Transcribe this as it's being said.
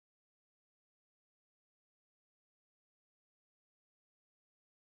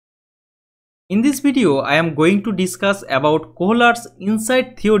In this video, I am going to discuss about Kohler's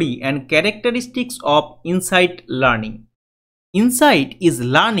insight theory and characteristics of insight learning. Insight is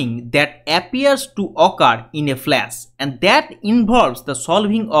learning that appears to occur in a flash and that involves the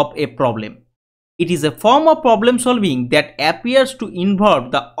solving of a problem. It is a form of problem solving that appears to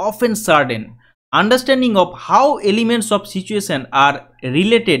involve the often certain understanding of how elements of situation are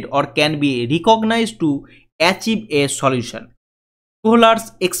related or can be recognized to achieve a solution.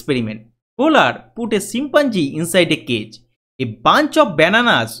 Kohler's experiment. Kohler put a chimpanzee inside a cage. A bunch of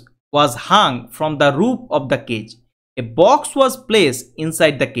bananas was hung from the roof of the cage. A box was placed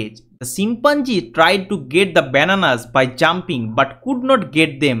inside the cage. The chimpanzee tried to get the bananas by jumping but could not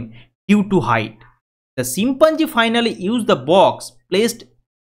get them due to height. The chimpanzee finally used the box placed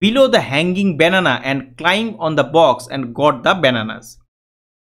below the hanging banana and climbed on the box and got the bananas.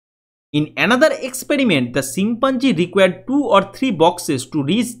 In another experiment, the chimpanzee required 2 or 3 boxes to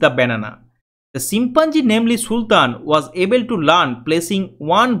reach the banana. The chimpanzee, namely Sultan, was able to learn placing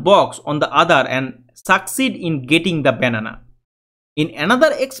one box on the other and succeed in getting the banana. In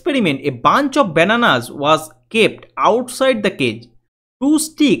another experiment, a bunch of bananas was kept outside the cage. 2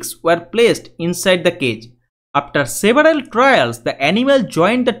 sticks were placed inside the cage. After several trials, the animal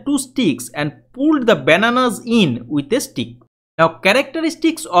joined the 2 sticks and pulled the bananas in with a stick. Now,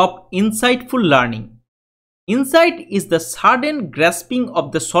 characteristics of insightful learning. Insight is the sudden grasping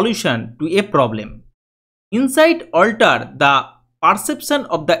of the solution to a problem. Insight alters the perception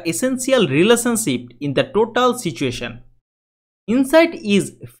of the essential relationship in the total situation. Insight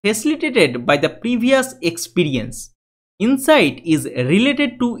is facilitated by the previous experience. Insight is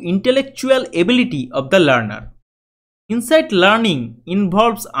related to intellectual ability of the learner. Insight learning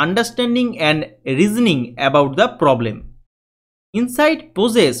involves understanding and reasoning about the problem. Insight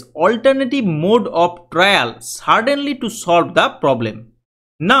possesses alternative mode of trial certainly to solve the problem.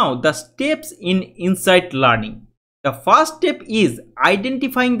 Now the steps in insight learning. The first step is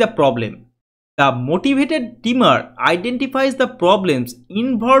identifying the problem. The motivated dreamer identifies the problems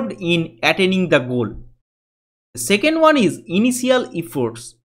involved in attaining the goal. The second one is initial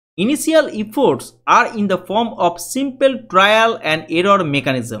efforts. Initial efforts are in the form of simple trial and error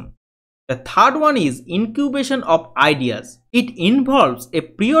mechanism. The third one is incubation of ideas. It involves a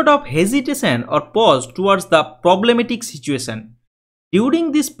period of hesitation or pause towards the problematic situation.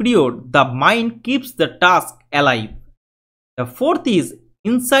 During this period, the mind keeps the task alive. The fourth is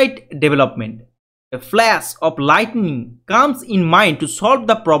insight development. A flash of lightning comes in mind to solve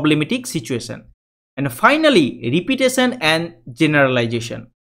the problematic situation. And finally, repetition and generalization.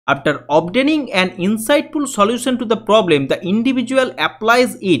 After obtaining an insightful solution to the problem, the individual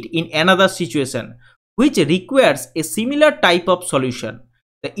applies it in another situation, which requires a similar type of solution.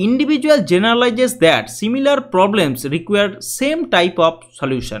 The individual generalizes that similar problems require same type of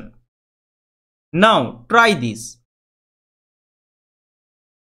solution. Now, try this.